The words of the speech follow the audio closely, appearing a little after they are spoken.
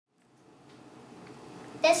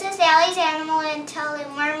This is Allie's animal until a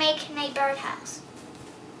mermaid can a birdhouse.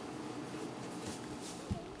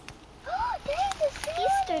 Oh, there's an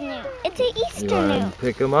Easter new. It's an Easter You want new. to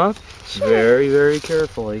pick them up? Sure. Very, very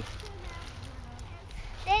carefully.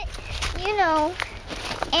 You know,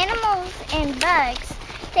 animals and bugs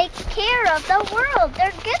take care of the world.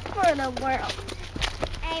 They're good for the world.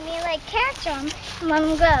 I mean, like, catch them and let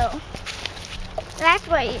them go. That's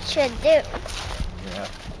what you should do. Yeah.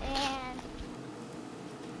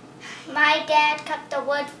 And my dad cut the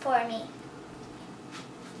wood for me.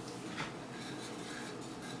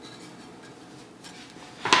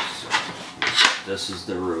 This is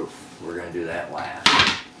the roof. We're going to do that last.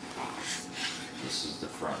 This is the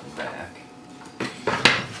front and back.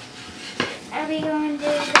 Are we going to do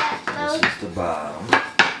that? This is the bottom.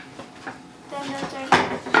 Then those are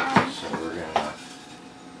So we're going to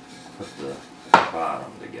put the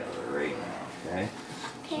bottom together right now, okay?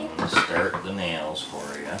 So I'm going to start the nails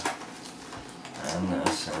for you. And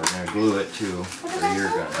this, and we're going to glue it too. Or you're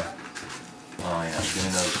going to. Oh yeah, give me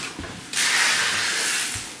those.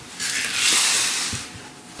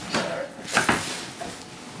 Alright.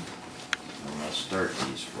 I'm going to start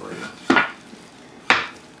these for you.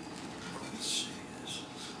 Let's see, this is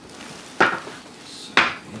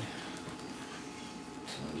side.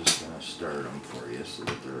 So I'm just going to start them for you so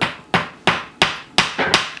that they're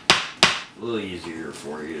a little easier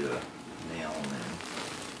for you to nail them in.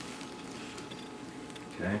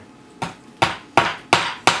 Okay?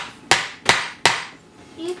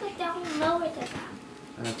 You put down lower than that.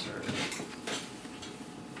 That's alright.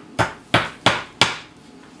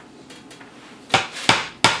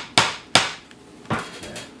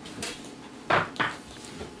 Okay. I'm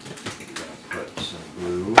gonna put some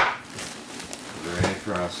glue right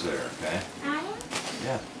across there, okay?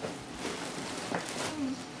 Yeah.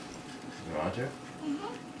 You want to?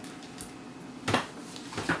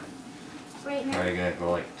 Right now. Alright, you gotta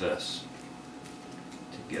go like this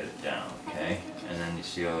to get it down, okay? And then you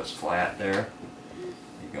see how it's flat there?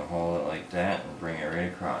 You can hold it like that and bring it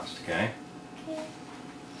right across, okay? Okay.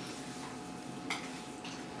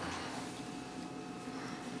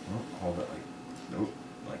 Oh, hold it like, nope,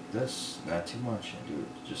 like this. Not too much. Do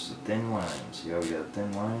just a thin line. See how we got a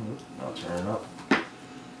thin line? Oops, now turn it up.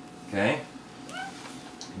 Okay?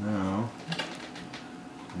 Now,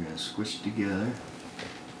 we're going to squish it together.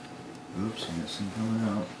 Oops, I got some coming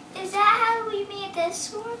out. Is that how we made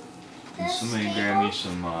this one? Can This somebody table? grab me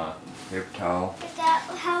some paper towel? Is that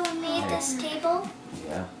how we made this table?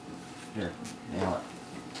 Yeah. Here, nail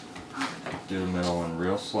it. Do the middle one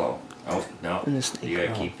real slow. Oh, no. You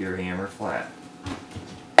gotta keep your hammer flat.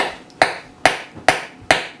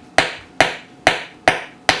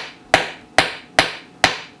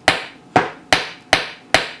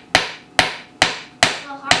 A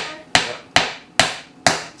little harder.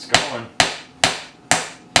 It's going.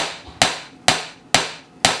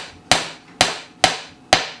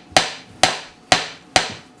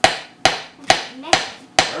 Missing.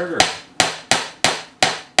 Harder.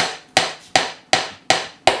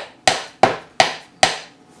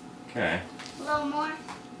 Okay. A little more.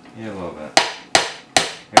 Yeah, a little bit.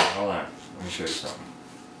 Here, hold on. Let me show you something.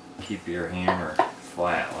 Keep your hammer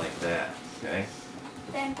flat like that, okay?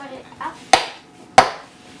 Then put it up.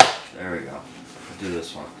 There we go. Do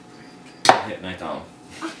this one. Hit my thumb.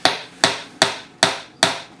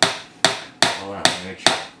 Hold on, let me make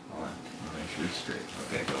sure. Hold on. Let me make sure it's straight.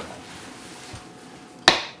 Okay, go ahead.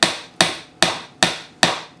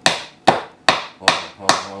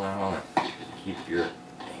 Hold on. Keep your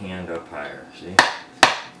hand up higher, see?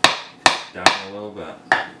 Down a little bit.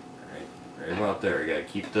 Right about there. You gotta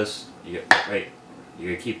keep this, you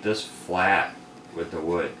gotta keep this flat with the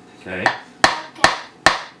wood, okay? Okay.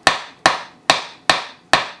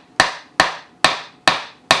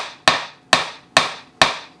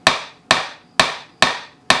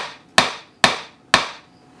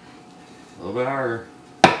 A little bit harder.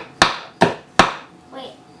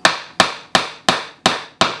 Wait.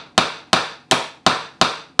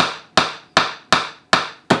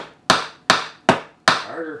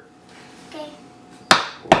 Harder. Okay.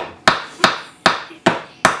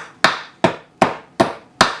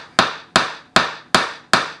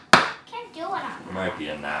 Can't do it on. There might be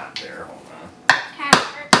a knot there. Hold on. Kind of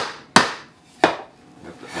hurts.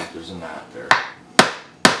 Yep, there's a knot there.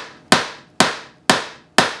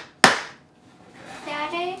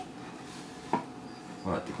 Daddy?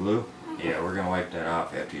 What, the glue? Yeah, we're gonna wipe that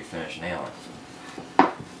off after you finish nailing.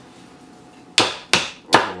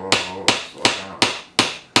 Whoa, slow down.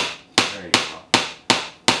 There you go.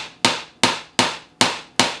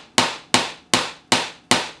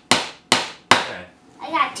 Okay. I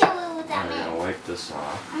got two with Now that we're gonna man. wipe this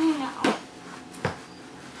off. I know.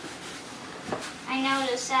 I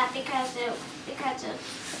noticed that because it's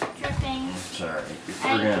dripping. It's alright.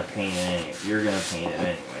 We're gonna paint it anyway. You're gonna paint it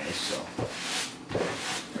anyway, so.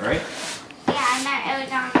 Alright? Yeah, I meant it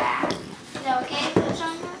was on that. Is it okay if it's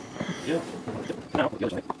on that? Yeah. No, the other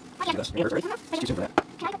side. This. Yeah, ready? It's too soon for that.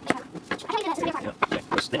 Yeah. Okay.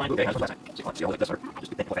 This thin line blue, okay, has the last time. See, I'll like this, or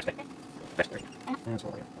just think fast, fast, there. That's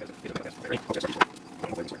all, yeah. Ready? Okay, start. I'm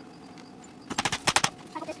gonna play this way.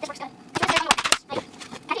 This works good.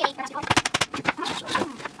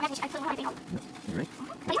 You ready?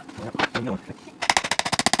 Yeah. I'm going.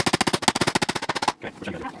 Okay, which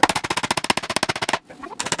I got.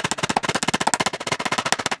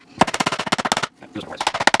 This one.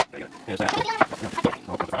 There you go. Here's that.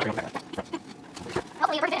 No, put the fire back.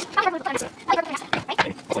 Hopefully you're working it. Hey, hopefully you're working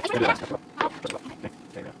it. Okay, do the last. Okay,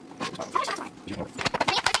 there you go. You can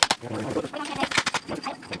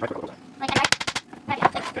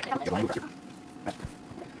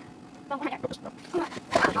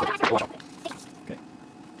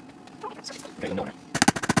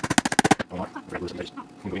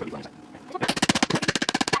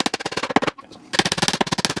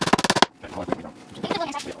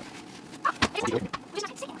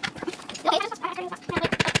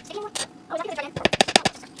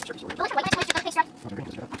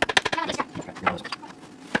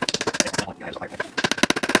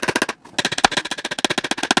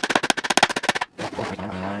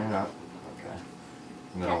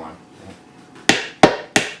middle one.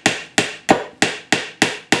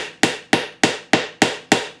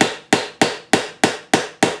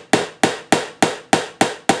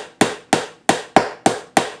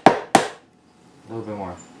 A little bit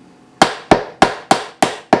more.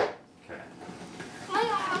 Okay.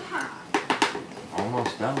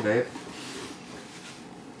 Almost done, babe.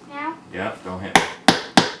 Now? Yep, don't hit me.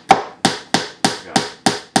 Got it.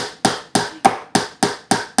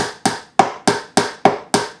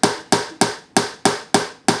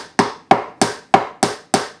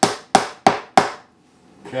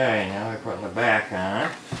 Okay, now we're putting the back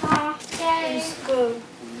on. Okay. It's good.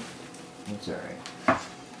 It's alright.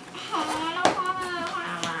 I don't want to.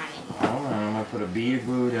 Hold on, I'm gonna put a bead of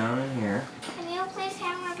glue down in here. Can you please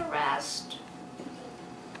hammer the rest?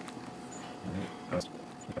 Are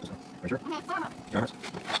you sure? Yours?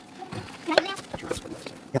 Yep.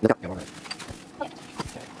 Yeah, all right. Okay,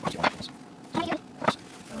 what do you want this?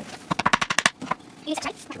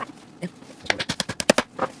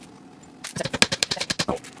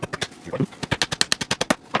 Oh, you want?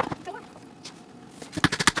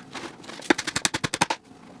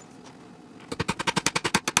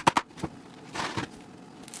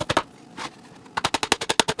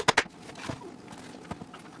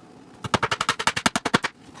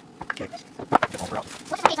 Okay. Get all throughout.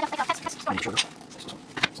 I need sugar.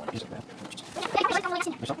 It's not easy, man.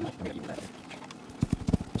 There's something that. I'm gonna eat that.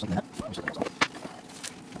 Something that. Let me see that.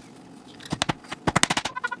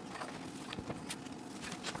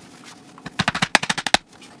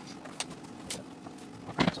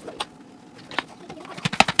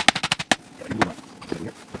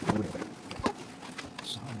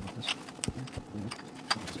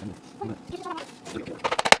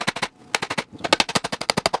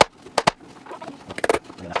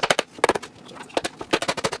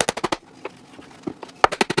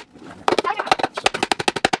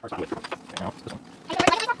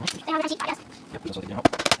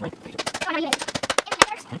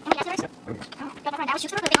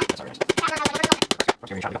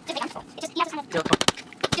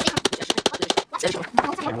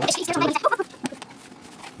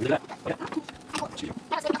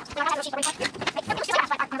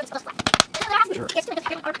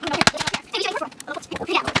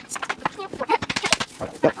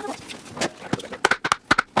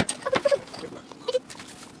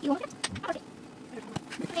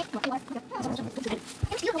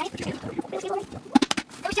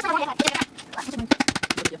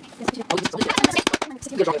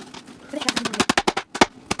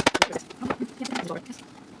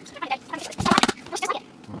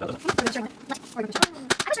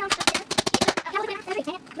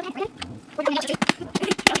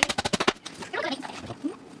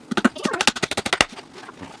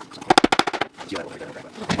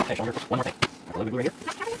 Hey, show me one more thing. A little bit right here.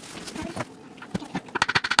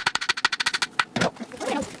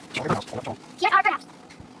 Show me your house. Hold on. Here are graphs.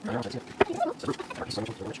 No, that's it. It's a root. It's a root. It's a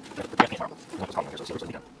root.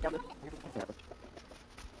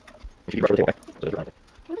 If you brush everything away, so it's around it.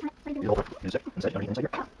 You hold it. Inside here.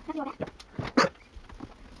 Yep.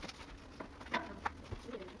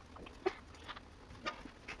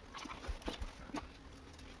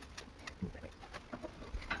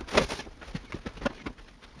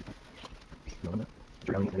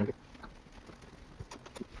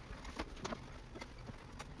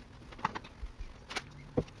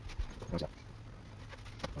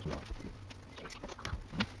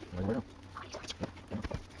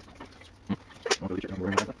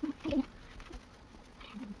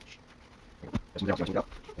 Smooth it out, smooth it out.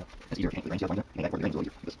 Yeah. It's easier. The grain, see that line there? You can the grain a little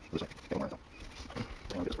easier. This way. Get one right now.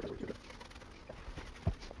 And this way. Good.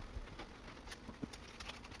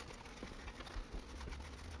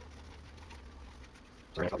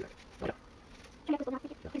 Sorry, I'll do that. Okay.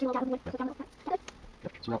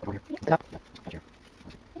 Yep. Smooth out over here. Yeah. Right here.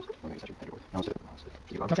 Now sit.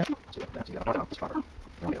 See you on. See that. See that. No, it's proper. You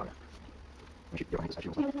don't get on there. Make sure you don't hit this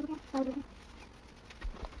actually.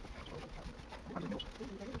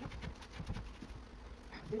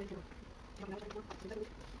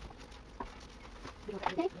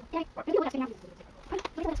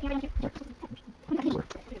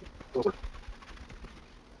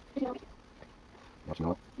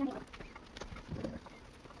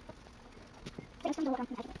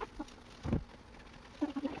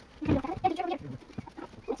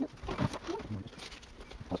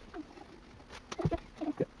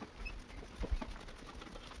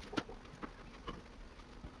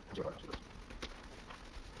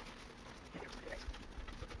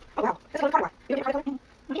 Oh wow, that's a lot of color. You get color?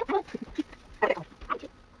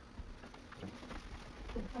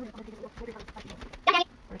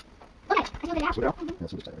 Smooth it out. Yeah,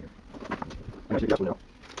 smooth it out right here. And actually, smooth it out.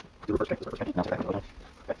 Do reverse kick. Now take that. Okay.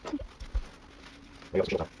 Maybe that's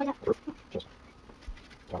a short time. Just.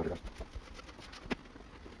 Talk to you guys.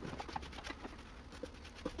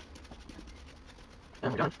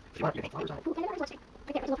 And we're done. If you want, you can close on it.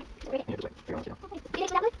 Yeah, just like, figure out,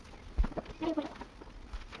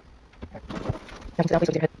 I can see that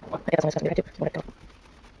please your head. I think that's on your head too. So let it go.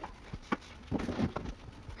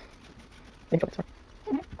 Maybe focus more.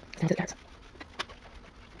 Stand to the carrots.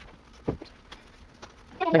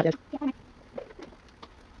 What about this?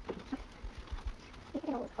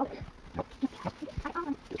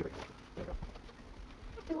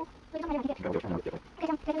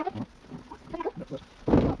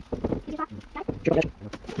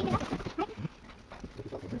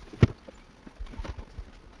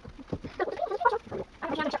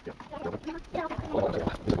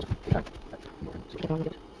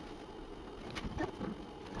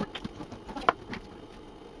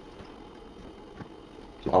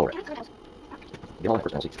 all right. The only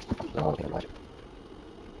person I see. The only thing I realize.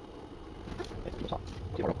 Okay, from the top.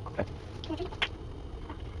 See where okay.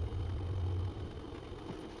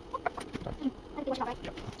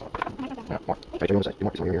 Yeah, more. Okay, show you on the side.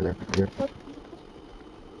 More. So here, there, here.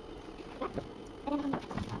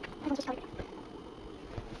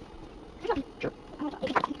 Sure.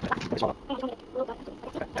 It's all up.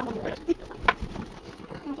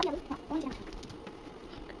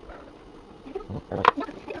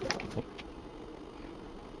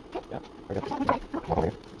 Yeah, I got it. Come over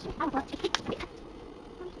here.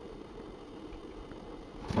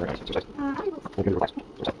 Very nice. Exercise. We'll do relax.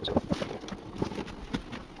 Exercise.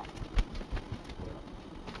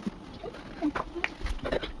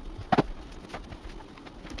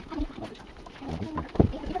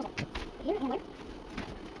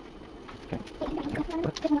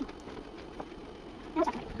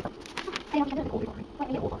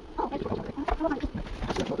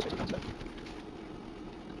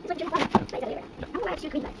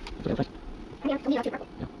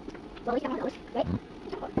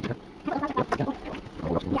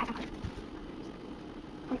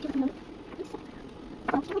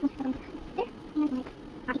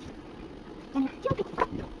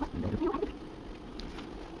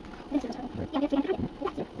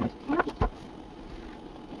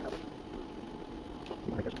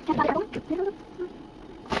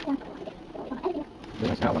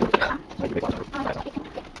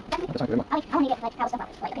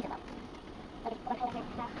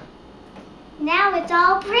 Now it's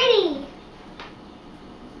all pretty.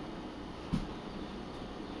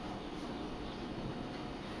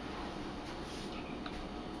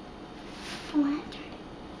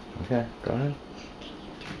 Okay, go ahead.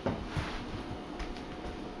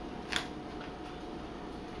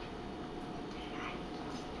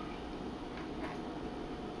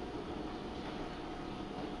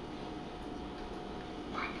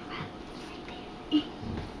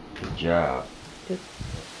 Good job.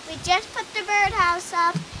 We just put the birdhouse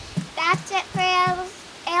up. That's it for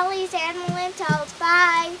Ellie's Animal Intels.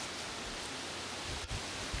 Bye.